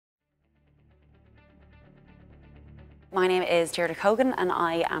My name is Deirdre Cogan and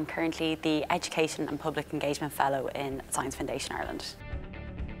I am currently the Education and Public Engagement Fellow in Science Foundation Ireland.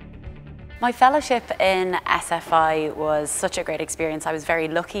 My fellowship in SFI was such a great experience. I was very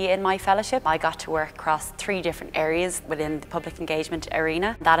lucky in my fellowship. I got to work across 3 different areas within the public engagement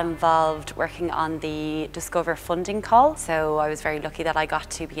arena. That involved working on the Discover funding call. So I was very lucky that I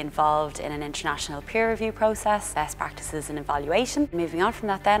got to be involved in an international peer review process, best practices and evaluation. Moving on from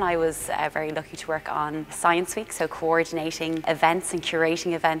that then, I was very lucky to work on Science Week, so coordinating events and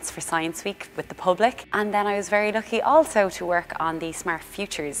curating events for Science Week with the public. And then I was very lucky also to work on the Smart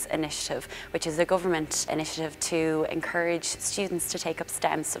Futures initiative, which is a government initiative to encourage students to take up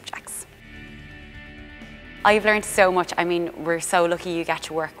STEM subjects. I've learned so much. I mean, we're so lucky you get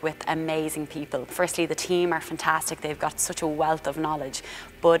to work with amazing people. Firstly, the team are fantastic. They've got such a wealth of knowledge.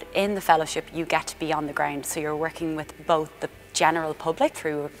 But in the fellowship, you get to be on the ground. So you're working with both the general public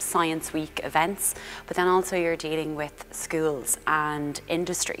through Science Week events, but then also you're dealing with schools and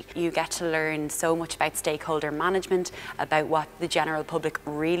industry. You get to learn so much about stakeholder management, about what the general public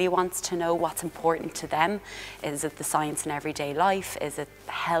really wants to know, what's important to them. Is it the science in everyday life? Is it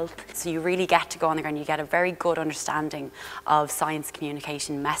health? So you really get to go on the ground. You get a very good understanding of science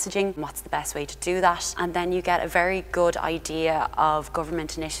communication messaging, what's the best way to do that. And then you get a very good idea of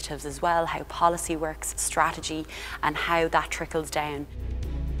government initiatives as well, how policy works, strategy, and how that trickles down.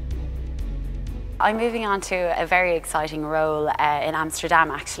 I'm moving on to a very exciting role in Amsterdam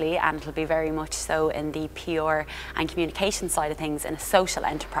actually, and it'll be very much so in the PR and communication side of things in a social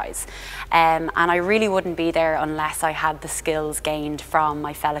enterprise. And I really wouldn't be there unless I had the skills gained from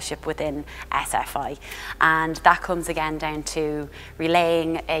my fellowship within SFI. And that comes again down to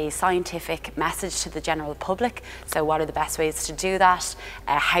relaying a scientific message to the general public. So what are the best ways to do that?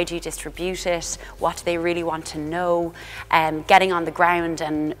 How do you distribute it? What do they really want to know? Getting on the ground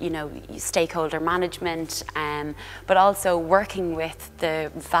and, stakeholder management, but also working with the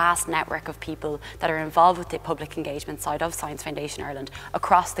vast network of people that are involved with the public engagement side of Science Foundation Ireland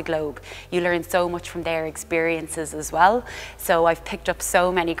across the globe. You learn so much from their experiences as well. So I've picked up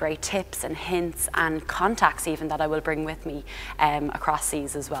so many great tips and hints and contacts even that I will bring with me across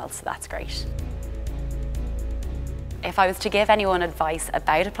these as well, so that's great. If I was to give anyone advice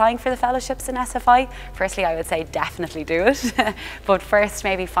about applying for the fellowships in SFI, firstly I would say definitely do it. But first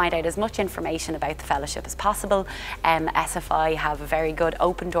maybe find out as much information about the fellowship as possible. SFI have a very good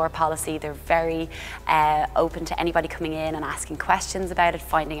open door policy. They're very open to anybody coming in and asking questions about it,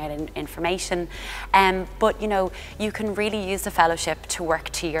 finding out information. But you can really use the fellowship to work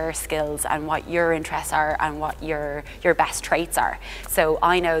to your skills and what your interests are and what your best traits are. So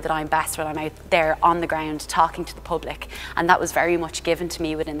I know that I'm best when I'm out there on the ground talking to the public. And that was very much given to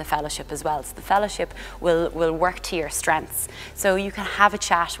me within the fellowship as well. So the fellowship will work to your strengths. So you can have a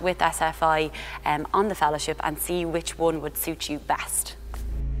chat with SFI on the fellowship and see which one would suit you best.